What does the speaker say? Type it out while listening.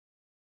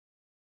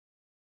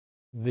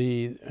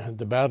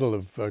The Battle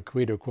of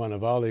Cuito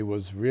Cuanavale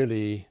was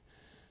really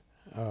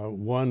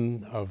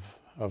one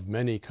of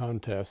many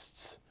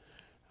contests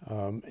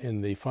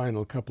in the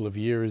final couple of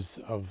years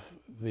of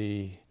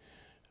the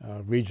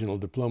regional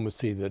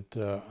diplomacy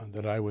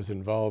that I was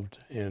involved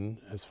in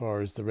as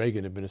far as the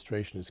Reagan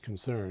administration is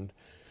concerned.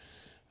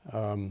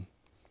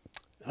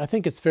 I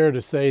think it's fair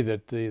to say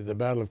that the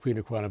Battle of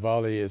Cuito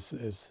Cuanavale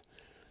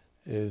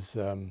is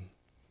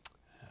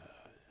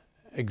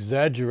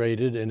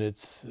exaggerated in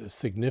its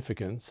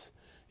significance.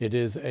 It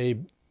is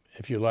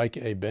if you like,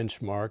 a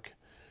benchmark,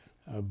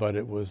 but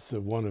it was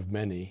one of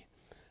many.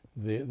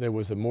 There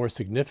was a more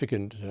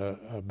significant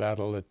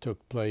battle that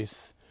took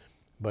place,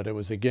 but it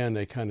was again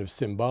a kind of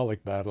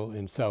symbolic battle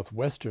in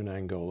southwestern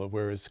Angola,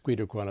 whereas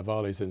Cuito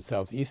Cuanavale is in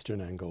southeastern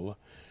Angola,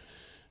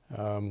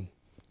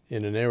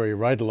 in an area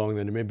right along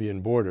the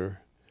Namibian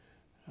border,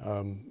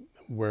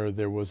 where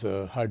there was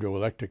a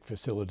hydroelectric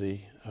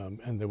facility,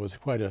 and there was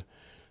quite a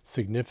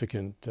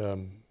significant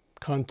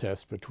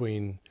contest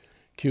between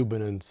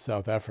Cuban and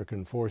South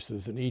African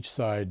forces, and each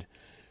side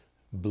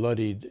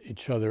bloodied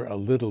each other a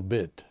little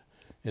bit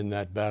in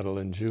that battle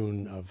in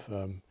June of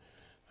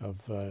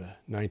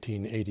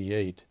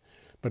 1988.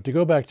 But to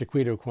go back to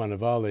Cuito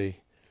Cuanavale,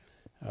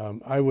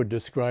 I would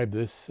describe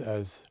this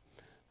as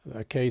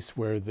a case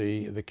where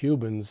the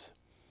Cubans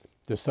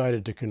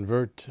decided to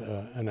convert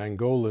an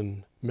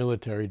Angolan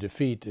military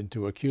defeat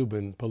into a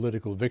Cuban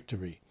political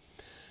victory.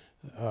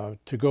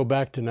 To go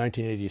back to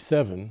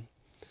 1987,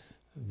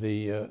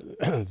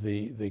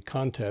 the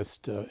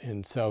contest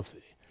in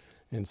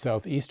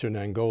southeastern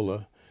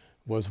Angola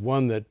was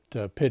one that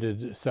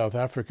pitted South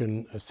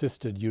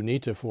African-assisted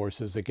UNITA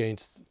forces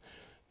against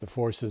the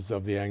forces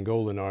of the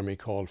Angolan army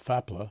called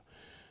FAPLA,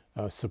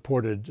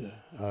 supported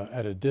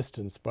at a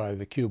distance by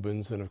the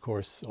Cubans and, of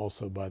course,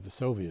 also by the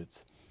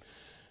Soviets.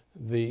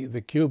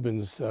 The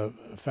Cubans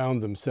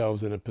found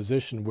themselves in a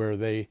position where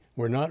they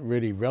were not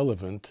really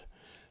relevant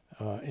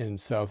in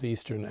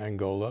southeastern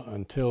Angola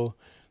until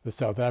the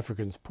South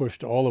Africans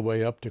pushed all the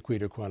way up to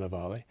Cuito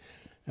Cuanavale.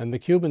 And the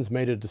Cubans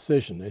made a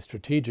decision, a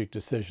strategic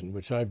decision,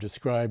 which I've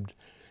described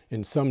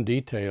in some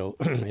detail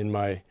in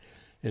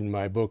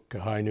my book,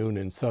 High Noon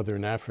in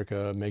Southern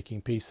Africa,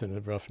 Making Peace in a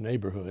Rough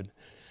Neighborhood.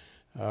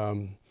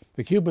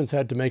 The Cubans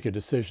had to make a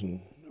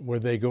decision. Were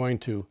they going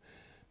to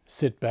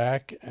sit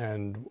back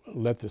and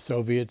let the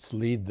Soviets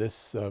lead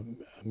this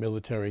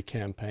military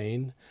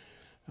campaign?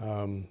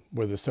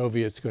 Were the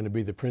Soviets going to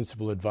be the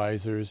principal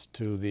advisors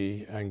to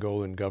the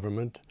Angolan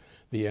government,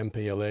 the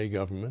MPLA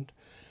government,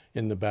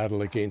 in the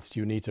battle against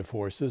UNITA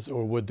forces,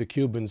 or would the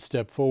Cubans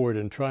step forward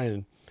and try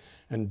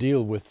and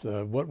deal with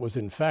what was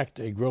in fact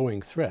a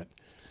growing threat?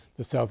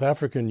 The South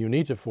African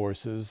UNITA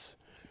forces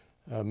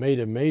made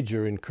a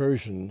major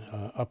incursion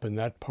up in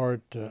that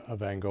part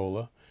of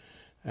Angola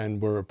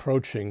and were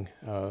approaching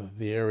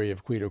the area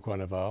of Cuito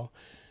Cuanavale.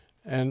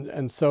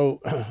 And so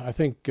I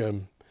think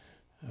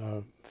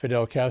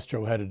Fidel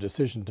Castro had a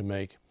decision to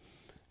make,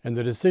 and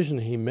the decision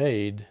he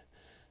made,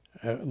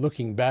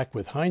 looking back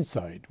with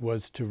hindsight,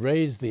 was to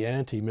raise the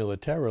ante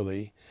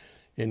militarily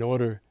in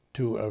order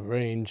to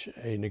arrange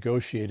a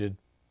negotiated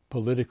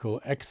political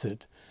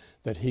exit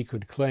that he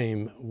could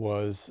claim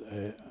was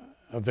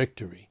a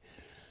victory.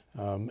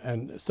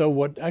 And so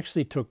what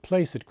actually took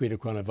place at Cuito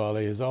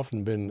Cuanavale has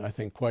often been, I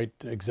think, quite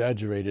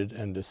exaggerated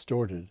and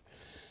distorted.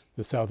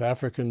 The South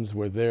Africans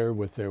were there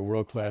with their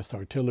world-class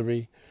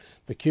artillery.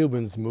 The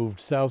Cubans moved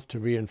south to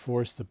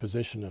reinforce the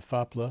position of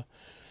FAPLA,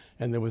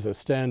 and there was a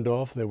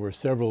standoff. There were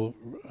several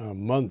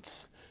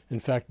months,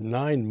 in fact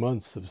 9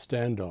 months of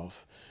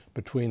standoff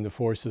between the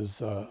forces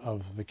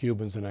of the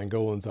Cubans and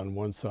Angolans on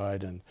one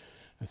side and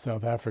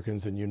South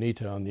Africans and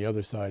UNITA on the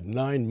other side.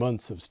 9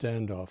 months of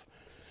standoff.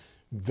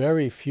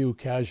 Very few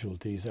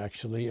casualties,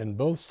 actually, and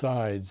both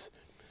sides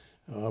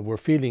were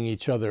feeling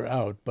each other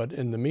out. But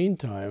in the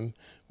meantime,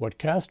 what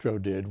Castro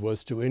did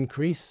was to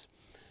increase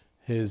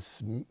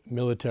his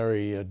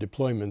military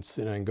deployments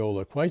in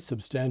Angola quite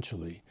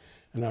substantially.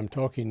 And I'm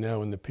talking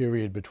now in the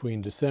period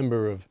between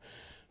December of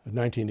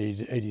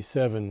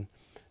 1987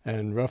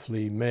 and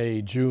roughly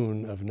May,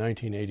 June of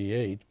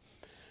 1988.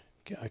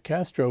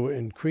 Castro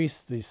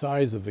increased the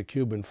size of the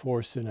Cuban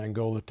force in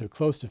Angola to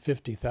close to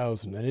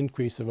 50,000, an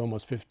increase of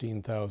almost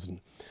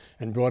 15,000,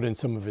 and brought in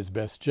some of his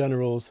best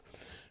generals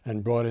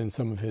and brought in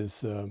some of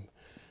his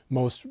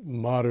most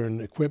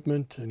modern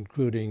equipment,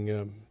 including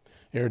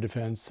air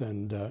defense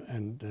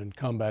and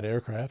combat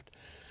aircraft.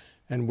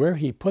 And where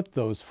he put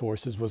those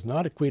forces was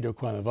not at Cuito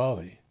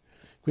Cuanavale.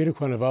 Cuito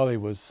Cuanavale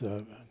was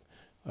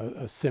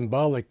a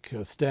symbolic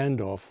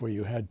standoff where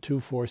you had two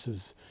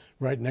forces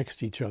right next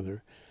to each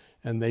other,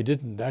 and they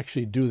didn't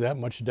actually do that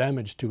much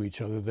damage to each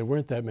other. There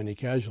weren't that many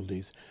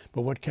casualties.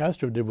 But what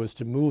Castro did was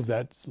to move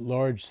that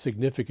large,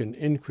 significant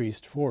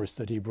increased force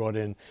that he brought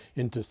in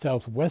into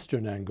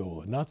southwestern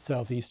Angola, not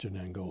southeastern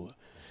Angola.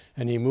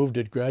 And he moved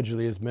it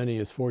gradually, as many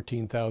as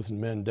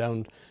 14,000 men,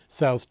 down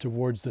south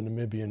towards the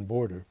Namibian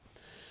border.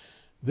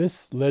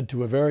 This led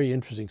to a very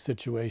interesting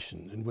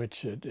situation in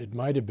which it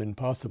might have been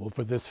possible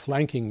for this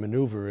flanking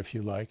maneuver, if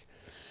you like,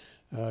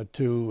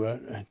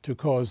 to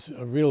cause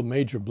a real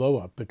major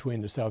blow-up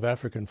between the South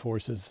African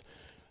forces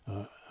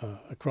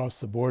across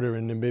the border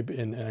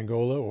in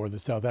Angola, or the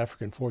South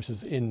African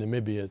forces in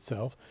Namibia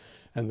itself,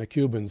 and the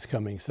Cubans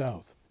coming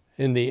south.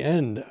 In the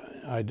end,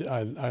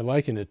 I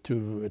liken it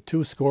to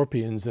two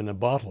scorpions in a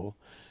bottle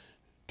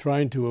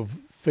trying to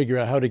figure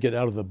out how to get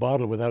out of the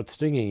bottle without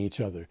stinging each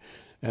other.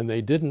 And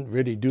they didn't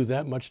really do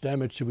that much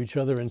damage to each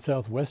other in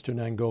southwestern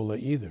Angola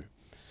either.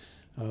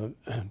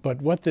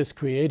 But what this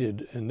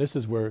created, and this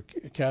is where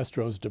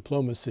Castro's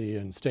diplomacy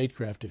and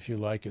statecraft, if you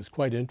like, is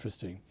quite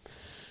interesting.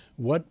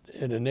 What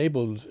it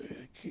enabled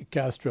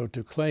Castro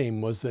to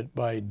claim was that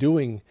by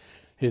doing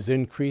his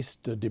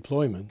increased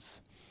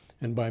deployments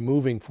and by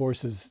moving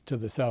forces to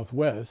the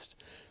southwest,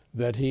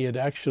 that he had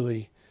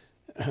actually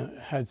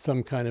had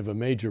some kind of a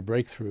major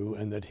breakthrough,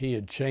 and that he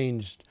had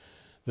changed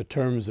the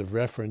terms of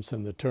reference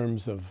and the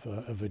terms of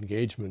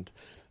engagement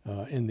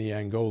in the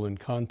Angolan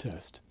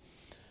contest.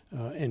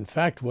 In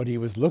fact, what he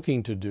was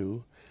looking to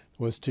do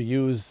was to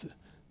use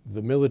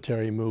the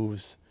military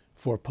moves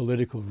for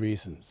political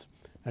reasons.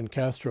 And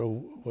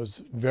Castro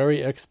was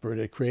very expert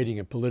at creating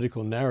a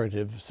political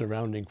narrative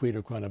surrounding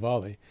Cuito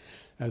Cuanavale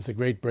as a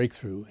great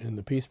breakthrough in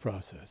the peace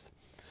process.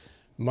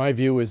 My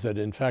view is that,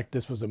 in fact,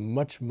 this was a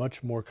much,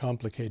 much more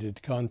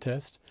complicated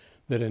contest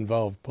that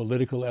involved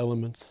political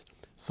elements,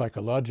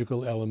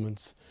 psychological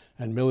elements,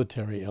 and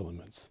military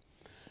elements.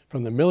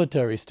 From the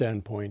military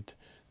standpoint,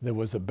 there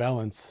was a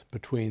balance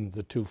between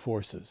the two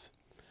forces.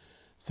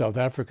 South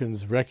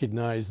Africans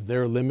recognized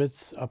their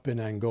limits up in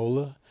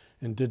Angola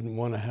and didn't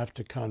want to have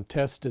to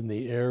contest in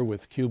the air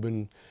with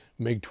Cuban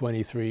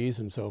MiG-23s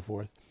and so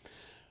forth.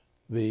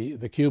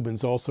 The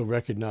Cubans also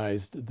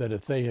recognized that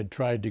if they had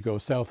tried to go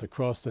south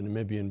across the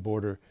Namibian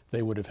border,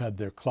 they would have had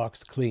their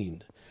clocks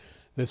cleaned.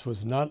 This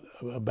was not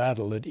a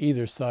battle that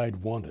either side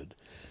wanted.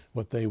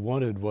 What they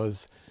wanted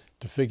was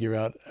to figure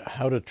out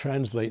how to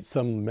translate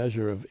some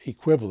measure of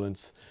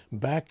equivalence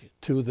back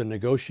to the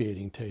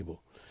negotiating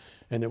table.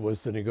 And it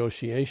was the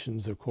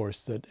negotiations, of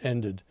course, that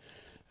ended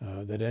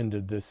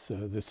this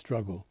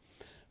struggle.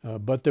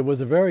 But there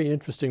was a very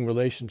interesting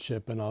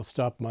relationship, and I'll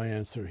stop my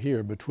answer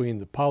here, between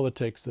the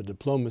politics, the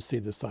diplomacy,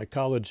 the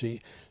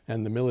psychology,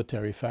 and the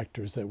military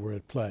factors that were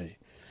at play.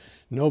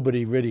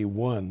 Nobody really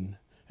won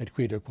at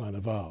Cuito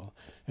Cuanavale,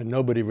 and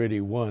nobody really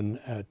won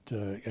at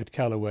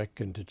Kalawek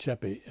and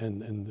Techepe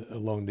and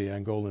along the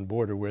Angolan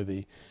border, where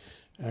the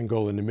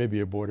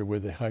Angola-Namibia border, where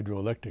the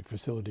hydroelectric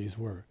facilities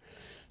were.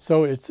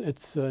 So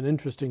it's an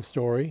interesting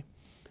story.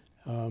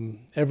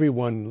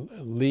 Everyone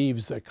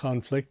leaves a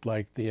conflict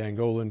like the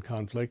Angolan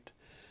conflict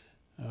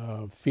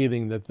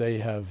feeling that they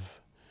have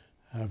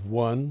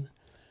won.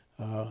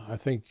 I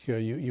think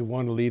you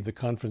want to leave the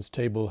conference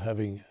table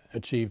having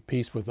achieved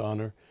peace with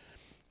honor.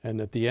 And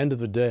at the end of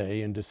the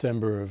day, in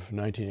December of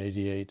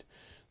 1988,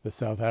 the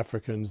South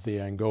Africans, the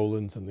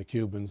Angolans, and the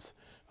Cubans,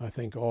 I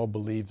think, all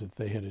believed that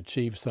they had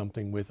achieved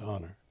something with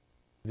honor.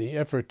 The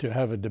effort to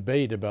have a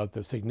debate about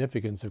the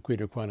significance of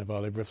Cuito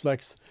Cuanavale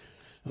reflects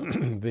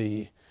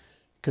the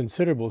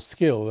considerable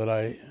skill that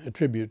I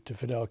attribute to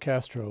Fidel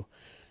Castro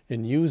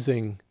in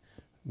using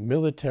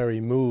military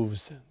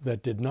moves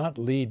that did not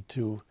lead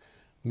to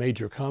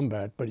major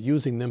combat, but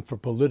using them for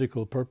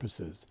political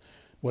purposes.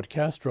 What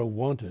Castro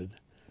wanted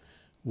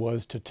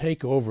was to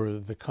take over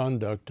the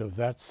conduct of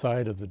that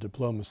side of the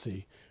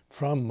diplomacy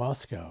from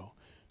Moscow,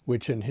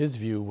 which in his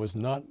view was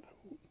not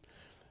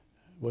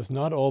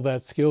all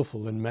that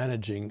skillful in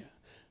managing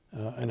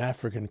an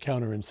African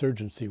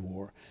counterinsurgency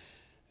war.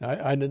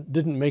 I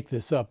didn't make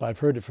this up. I've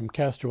heard it from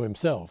Castro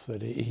himself,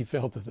 that he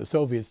felt that the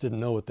Soviets didn't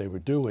know what they were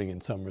doing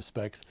in some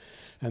respects,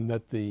 and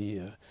that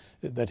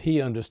that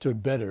he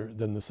understood better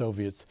than the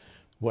Soviets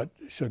what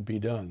should be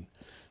done.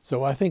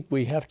 So I think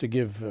we have to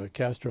give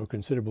Castro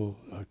considerable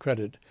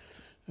credit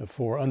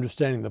for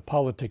understanding the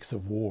politics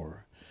of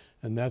war,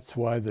 and that's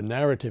why the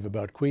narrative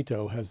about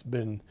Cuito has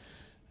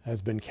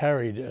been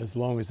carried as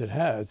long as it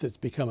has. It's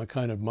become a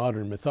kind of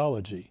modern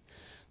mythology.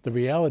 The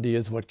reality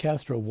is what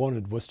Castro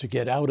wanted was to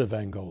get out of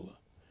Angola.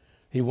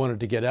 He wanted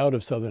to get out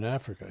of southern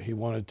Africa. He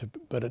wanted to,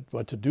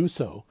 but to do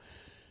so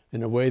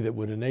in a way that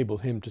would enable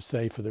him to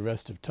say for the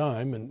rest of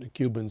time, and the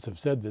Cubans have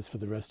said this for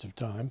the rest of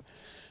time,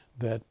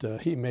 that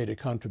he made a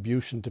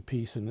contribution to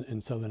peace in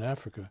southern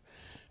Africa,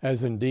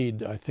 as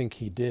indeed I think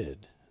he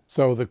did.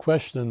 So the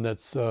question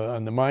that's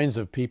on the minds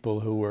of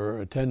people who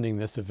were attending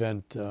this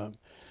event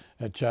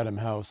at Chatham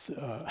House,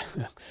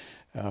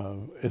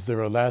 is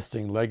there a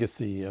lasting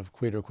legacy of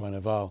Cuito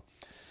Cuanavale?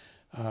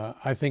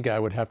 I think I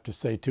would have to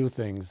say two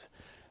things.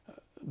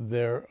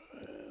 There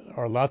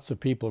are lots of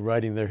people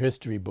writing their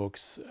history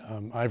books.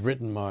 I've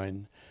written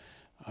mine.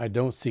 I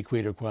don't see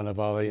Cuito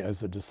Cuanavale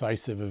as a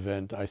decisive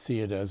event. I see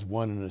it as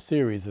one in a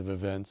series of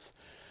events,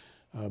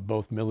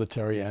 both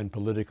military and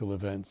political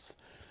events.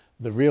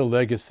 The real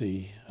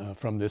legacy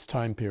from this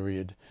time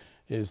period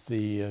is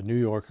the New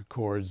York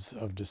Accords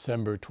of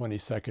December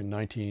 22nd,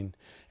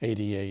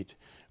 1988,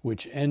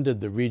 which ended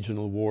the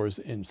regional wars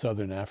in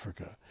southern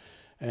Africa,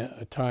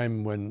 a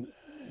time when,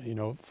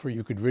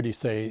 you could really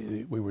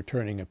say we were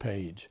turning a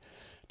page.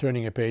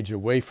 turning a page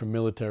away from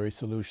military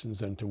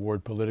solutions and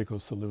toward political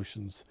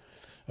solutions,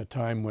 a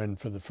time when,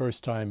 for the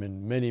first time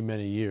in many,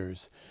 many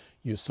years,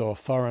 you saw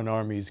foreign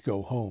armies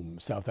go home.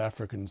 South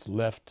Africans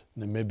left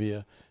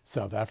Namibia,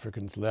 South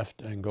Africans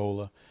left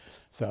Angola,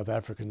 South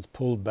Africans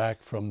pulled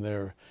back from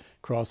their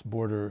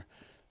cross-border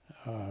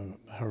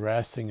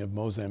harassing of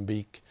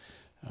Mozambique.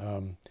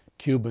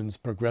 Cubans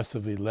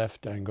progressively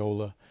left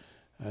Angola.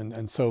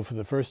 And so for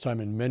the first time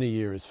in many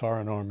years,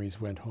 foreign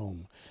armies went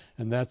home.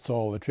 And that's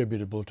all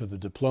attributable to the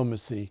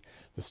diplomacy,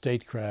 the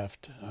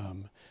statecraft,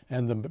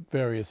 and the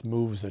various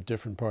moves that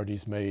different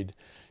parties made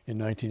in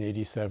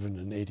 1987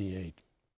 and 88.